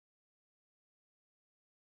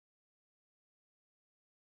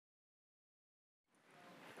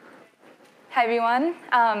Hi, everyone.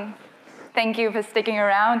 Thank you for sticking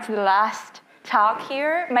around to the last talk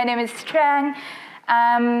here. My name is Trang,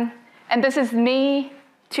 and this is me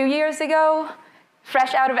 2 years ago,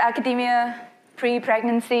 fresh out of academia,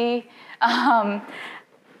 pre-pregnancy.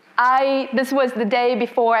 This was the day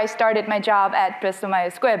before I started my job at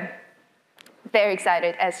Bristol-Myers Squibb. Very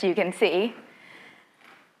excited, as you can see.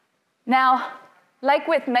 Now, like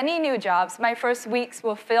with many new jobs, my first weeks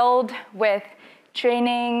were filled with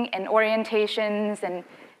training and orientations and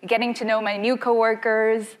getting to know my new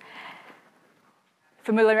coworkers,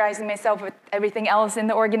 familiarizing myself with everything else in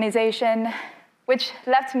the organization, which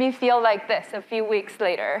left me feel like this a few weeks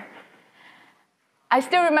later. I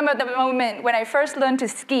still remember the moment when I first learned to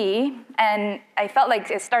ski, and I felt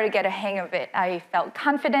like I started to get a hang of it. I felt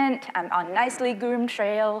confident. I'm on nicely groomed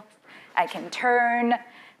trails. I can turn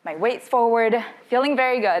my weights forward, feeling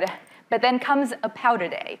very good. But then comes a powder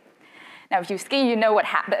day. Now, if you ski, you know what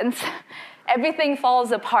happens. Everything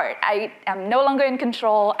falls apart. I am no longer in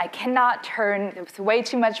control. I cannot turn. There was way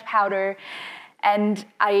too much powder. And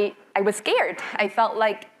I was scared. I felt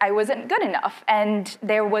like I wasn't good enough, and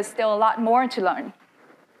there was still a lot more to learn.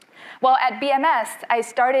 Well, at BMS, I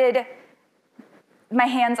started my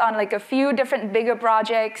hands on like a few different bigger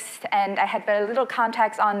projects, and I had very little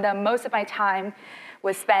context on them. Most of my time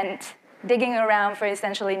was spent digging around for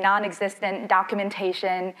essentially non-existent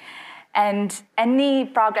documentation, and any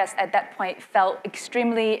progress at that point felt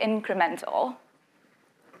extremely incremental.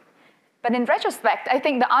 But in retrospect, I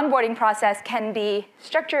think the onboarding process can be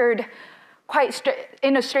structured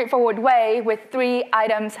in a straightforward way with 3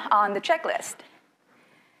 items on the checklist.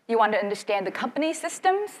 You want to understand the company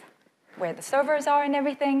systems, where the servers are and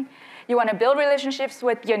everything. You want to build relationships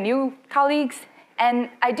with your new colleagues. And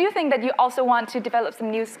I do think that you also want to develop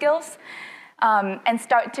some new skills and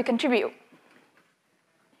start to contribute.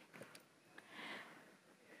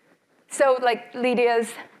 So like Lydia's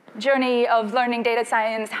journey of learning data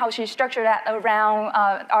science, how she structured that around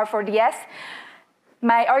R4DS,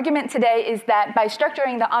 my argument today is that by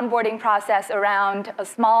structuring the onboarding process around a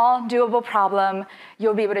small, doable problem,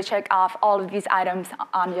 you'll be able to check off all of these items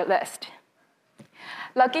on your list.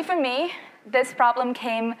 Lucky for me, this problem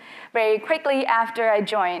came very quickly after I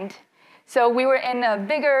joined. So we were in a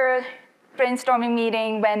bigger brainstorming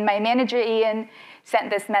meeting when my manager, Ian, sent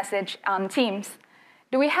this message on Teams.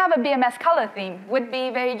 Do we have a BMS color theme? Would be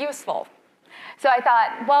very useful. So I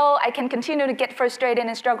thought, well, I can continue to get frustrated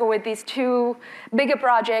and struggle with these 2 bigger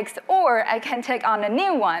projects, or I can take on a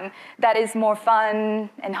new one that is more fun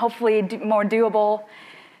and hopefully more doable.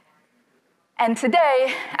 And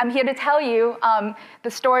today, I'm here to tell you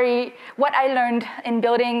the story, what I learned in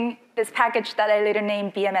building this package that I later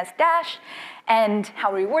named BMS Dash, and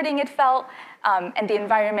how rewarding it felt, and the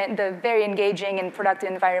environment, the very engaging and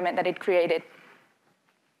productive environment that it created.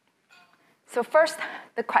 So first,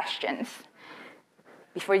 the questions.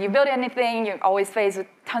 Before you build anything, you're always faced with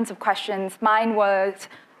tons of questions. Mine were,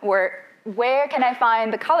 where can I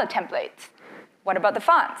find the color templates? What about the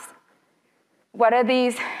fonts? What are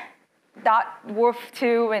these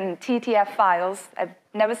 .worf2 and TTF files? I've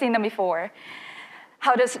never seen them before.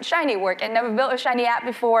 How does Shiny work? I never built a Shiny app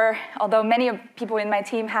before, although many people in my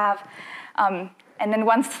team have. And then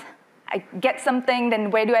once I get something,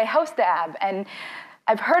 then where do I host the app? And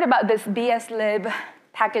I've heard about this bslib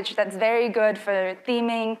package that's very good for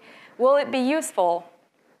theming. Will it be useful?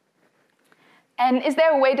 And is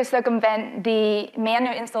there a way to circumvent the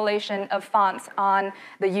manual installation of fonts on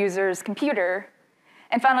the user's computer?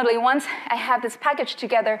 And finally, once I have this package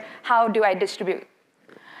together, how do I distribute?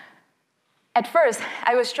 At first,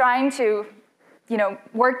 I was trying to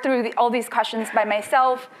work through all these questions by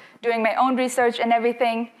myself, doing my own research and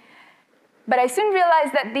everything. But I soon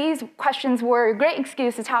realized that these questions were a great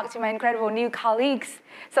excuse to talk to my incredible new colleagues.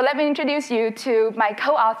 So let me introduce you to my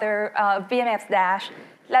co-author of BMS Dash,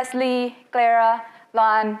 Leslie, Clara,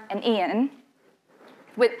 Lon, and Ian.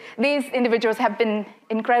 These individuals have been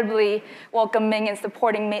incredibly welcoming and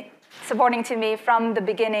supporting to me from the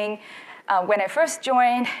beginning. When I first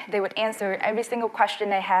joined, they would answer every single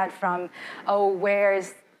question I had from,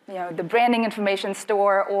 where's the branding information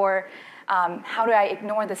store, or how do I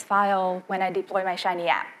ignore this file when I deploy my Shiny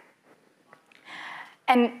app?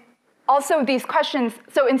 And also these questions,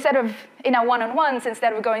 so instead of in our one-on-ones,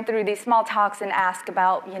 instead of going through these small talks and ask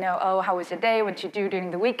about, how was your day, what did you do during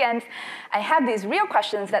the weekends, I had these real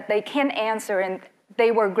questions that they can answer, and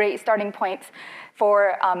they were great starting points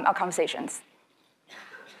for our conversations.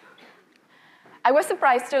 I was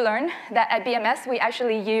surprised to learn that at BMS, we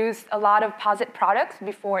actually used a lot of Posit products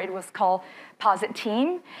before it was called Posit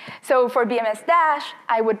Team. So for BMS Dash,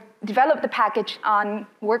 I would develop the package on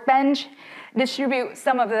Workbench, distribute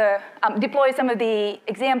some of the, deploy some of the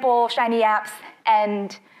example Shiny apps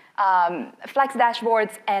and Flex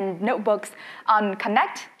dashboards and notebooks on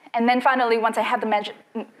Connect. And then finally, once I had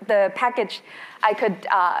the package, I could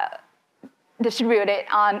distribute it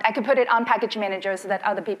on, I could put it on Package Manager so that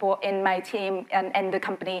other people in my team and the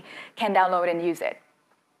company can download and use it.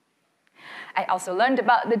 I also learned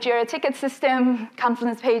about the Jira ticket system,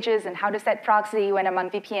 Confluence pages, and how to set proxy when I'm on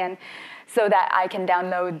VPN so that I can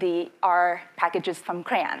download the R packages from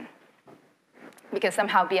CRAN, because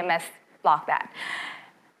somehow BMS blocked that.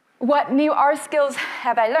 What new R skills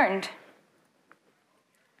have I learned?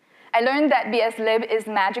 I learned that bslib is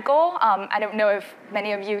magical. I don't know if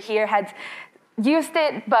many of you here had used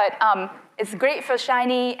it, but it's great for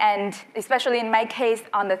Shiny, and especially in my case,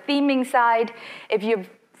 on the theming side, if you've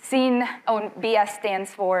seen, BS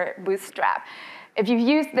stands for Bootstrap. If you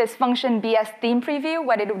use this function BS theme preview,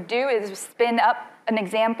 what it will do is spin up an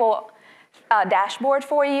example dashboard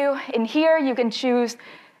for you. In here, you can choose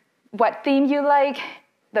what theme you like,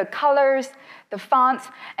 the colors, the fonts,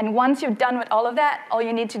 and once you're done with all of that, all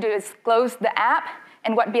you need to do is close the app,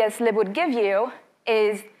 and what bslib would give you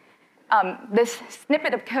is this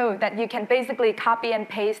snippet of code that you can basically copy and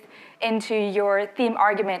paste into your theme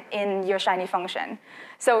argument in your Shiny function.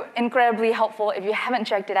 So incredibly helpful. If you haven't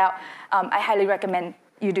checked it out, I highly recommend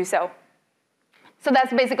you do so. So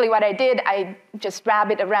that's basically what I did. I just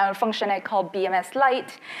wrapped it around a function I called BMS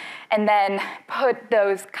Lite, and then put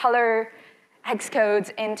those color hex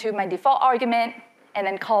codes into my default argument, and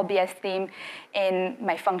then call BS theme in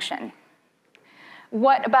my function.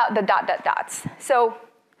 What about the ... So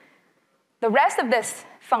the rest of this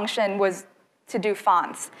function was to do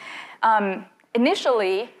fonts.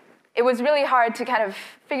 Initially, it was really hard to kind of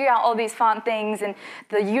figure out all these font things, and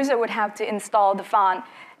the user would have to install the font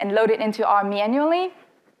and load it into R manually.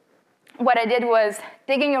 What I did was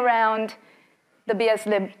digging around the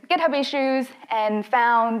bslib GitHub issues and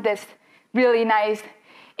found this really nice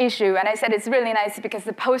issue. And I said it's really nice because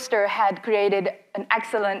the poster had created an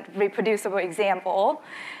excellent reproducible example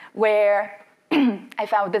where I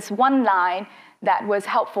found this one line that was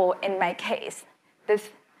helpful in my case.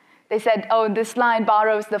 They said, oh, this line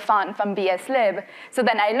borrows the font from bslib. So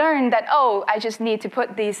then I learned that, oh, I just need to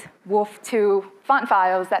put these wolf2 font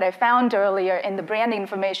files that I found earlier in the branding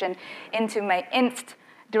information into my inst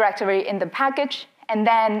directory in the package, and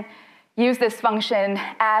then use this function,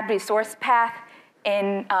 add resource path,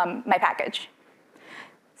 in my package.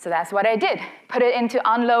 So that's what I did. Put it into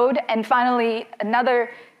onload, and finally,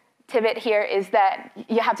 another tidbit here is that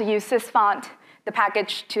you have to use sysfont, the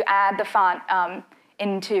package, to add the font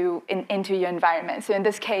into your environment. So in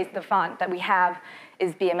this case, the font that we have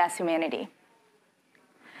is BMS Humanity.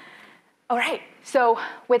 All right, so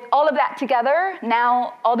with all of that together,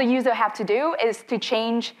 now all the user have to do is to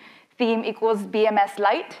change theme equals BMS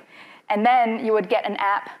Lite, and then you would get an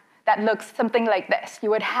app that looks something like this. You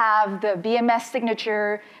would have the BMS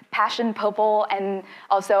signature, passion purple, and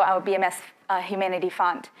also our BMS Humanity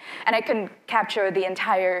font. And I couldn't capture the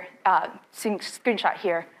entire screenshot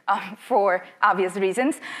here for obvious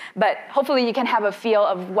reasons, but hopefully you can have a feel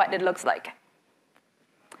of what it looks like.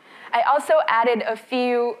 I also added a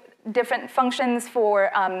few different functions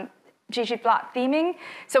for ggplot theming.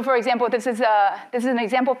 So for example, this is an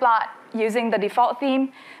example plot using the default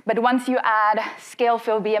theme, but once you add scale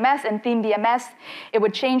fill BMS and theme BMS, it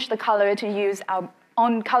would change the color to use our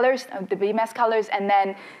own colors, the BMS colors, and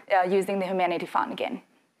then using the Humanity font again.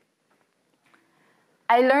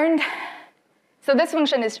 I learned, so this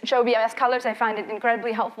function is show BMS colors. I find it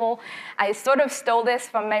incredibly helpful. I sort of stole this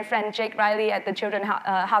from my friend Jake Riley at the Children's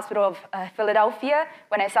Hospital of Philadelphia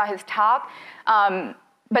when I saw his talk.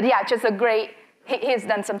 But yeah, just a great, he's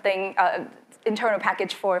done something, internal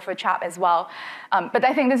package for CHOP as well. But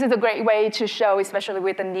I think this is a great way to show, especially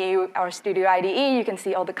with the new RStudio IDE, you can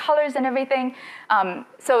see all the colors and everything,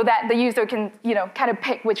 so that the user can kind of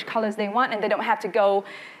pick which colors they want, and they don't have to go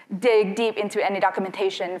dig deep into any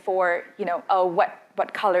documentation for, oh,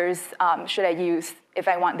 what colors should I use if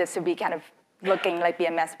I want this to be kind of looking like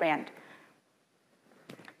BMS brand.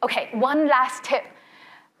 OK, one last tip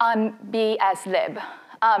on bslib.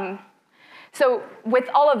 So with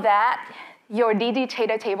all of that, your DD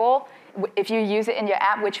data table, if you use it in your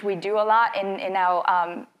app, which we do a lot in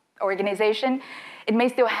our organization, it may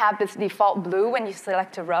still have this default blue when you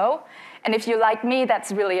select a row. And if you like me,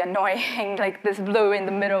 that's really annoying, like this blue in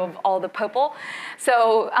the middle of all the purple.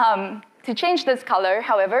 So to change this color,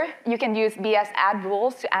 however, you can use BS add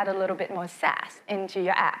rules to add a little bit more sass into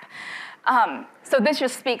your app. So this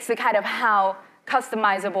just speaks to kind of how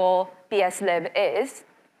customizable bslib is.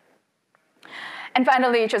 And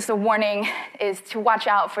finally, just a warning is to watch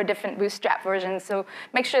out for different Bootstrap versions. So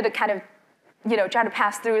make sure to kind of try to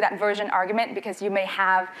pass through that version argument, because you may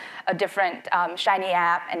have a different Shiny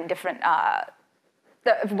app and different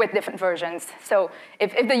with different versions. So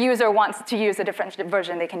if the user wants to use a different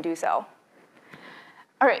version, they can do so.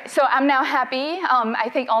 All right, so I'm now happy. I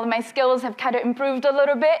think all of my skills have kind of improved a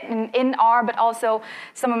little bit in R, but also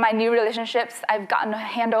some of my new relationships, I've gotten a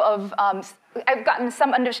handle of, I've gotten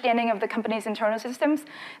some understanding of the company's internal systems.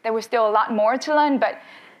 There was still a lot more to learn, but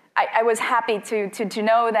I was happy to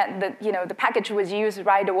know that the package was used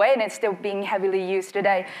right away, and it's still being heavily used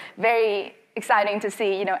today. Very exciting to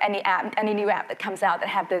see any new app that comes out that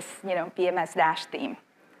have this BMS Dash theme.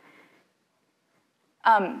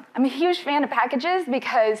 I'm a huge fan of packages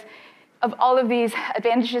because of all of these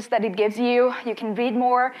advantages that it gives you. You can read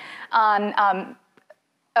more on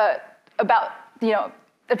about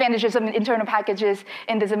advantages of internal packages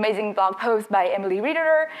in this amazing blog post by Emily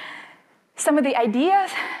Reeder. Some of the ideas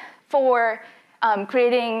for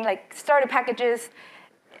creating starter packages,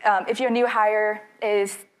 if you're a new hire,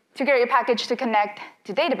 is to create a package to connect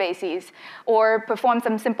to databases or perform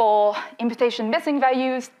some simple imputation missing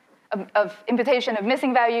values, of imputation of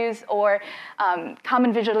missing values, or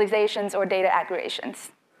common visualizations or data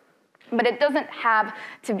aggregations. But it doesn't have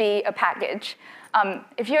to be a package.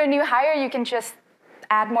 If you're a new hire, you can just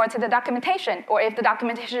add more to the documentation, or if the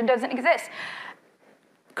documentation doesn't exist,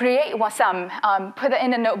 create some, put it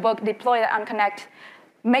in a notebook, deploy it on Connect,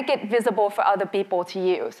 make it visible for other people to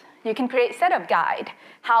use. You can create setup guide,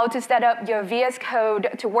 how to set up your VS Code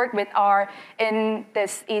to work with R in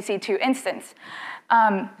this EC2 instance.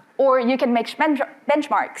 Or you can make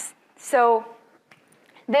benchmarks. So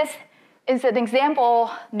this is an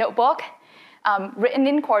example notebook written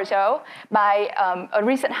in Corso by a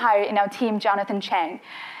recent hire in our team, Jonathan Trang.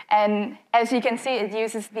 And as you can see, it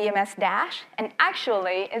uses BMS Dash. And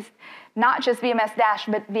actually, it's not just BMS Dash,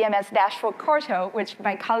 but BMS Dash for Corso, which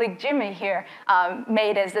my colleague Jimmy here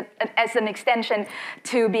made as an extension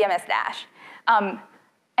to BMS Dash.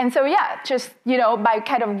 And so yeah, just by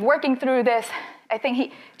kind of working through this, I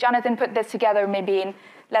think Jonathan put this together maybe in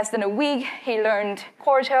less than a week. He learned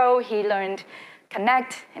Corso, he learned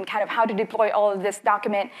Connect, and kind of how to deploy all of this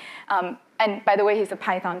document. And by the way, he's a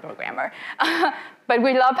Python programmer. But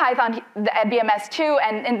we love Python at BMS too,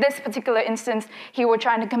 and in this particular instance, he was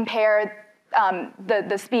trying to compare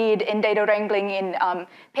the speed in data wrangling in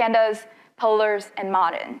pandas, polars, and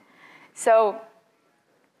modern. So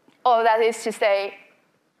all of that is to say,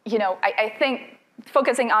 I think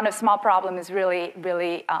focusing on a small problem is really,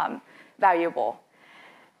 really valuable.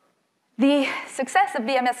 The success of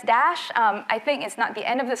BMS Dash, I think, is not the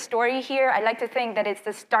end of the story here. I like to think that it's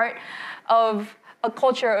the start of a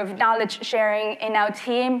culture of knowledge sharing in our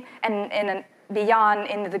team and beyond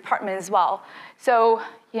in the department as well. So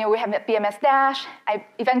we have BMS Dash. I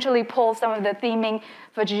eventually pulled some of the theming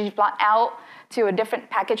for ggplot out to a different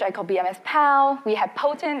package I call BMS PAL. We have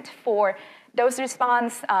Potent for dose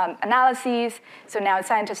response analyses. So now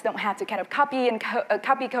scientists don't have to kind of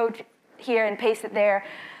copy code here and paste it there.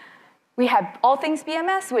 We have All Things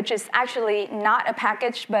BMS, which is actually not a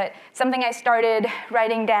package, but something I started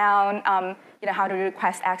writing down, how to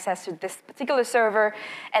request access to this particular server,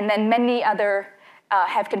 and then many other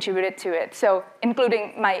have contributed to it, so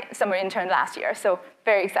including my summer intern last year, so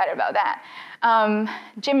very excited about that.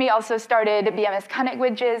 Jimmy also started BMS Connect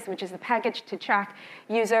Widgets, which is a package to track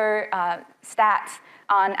user stats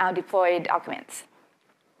on our deployed documents.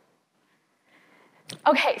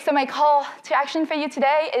 Okay, so my call to action for you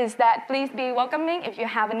today is that please be welcoming. If you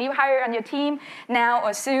have a new hire on your team now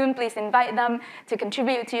or soon, please invite them to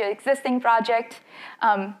contribute to your existing project.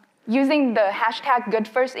 Using the hashtag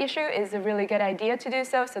 #GoodFirstIssue is a really good idea to do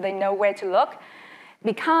so they know where to look.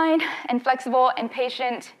 Be kind and flexible and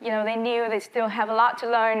patient. They still have a lot to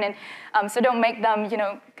learn, and so don't make them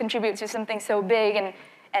contribute to something so big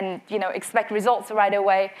and expect results right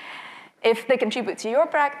away. If they contribute to your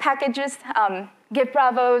packages, give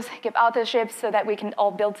bravos, give authorships so that we can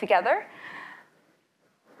all build together.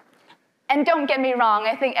 And don't get me wrong,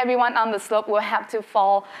 I think everyone on the slope will have to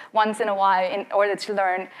fall once in a while in order to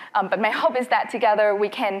learn. But my hope is that together we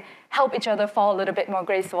can help each other fall a little bit more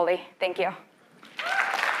gracefully. Thank you.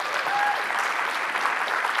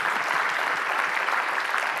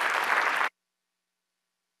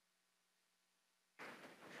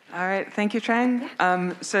 All right, thank you, Trang.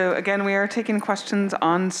 So again, we are taking questions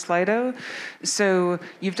on Slido. So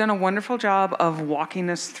you've done a wonderful job of walking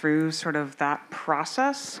us through sort of that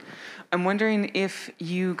process. I'm wondering if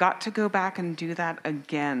you got to go back and do that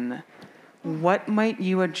again, what might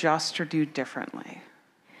you adjust or do differently?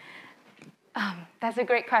 That's a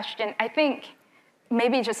great question. I think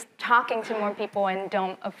maybe just talking to more people and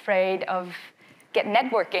don't afraid of get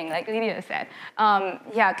networking, like Lydia said.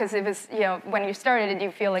 Yeah, because it was, when you started,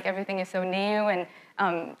 you feel like everything is so new and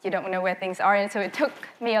you don't know where things are. And so it took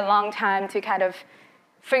me a long time to kind of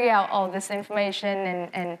figure out all this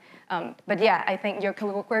information. But yeah, I think your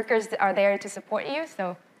coworkers are there to support you,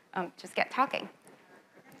 so just get talking.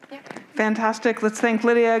 Yeah. Fantastic. Let's thank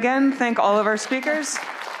Lydia again. Thank all of our speakers.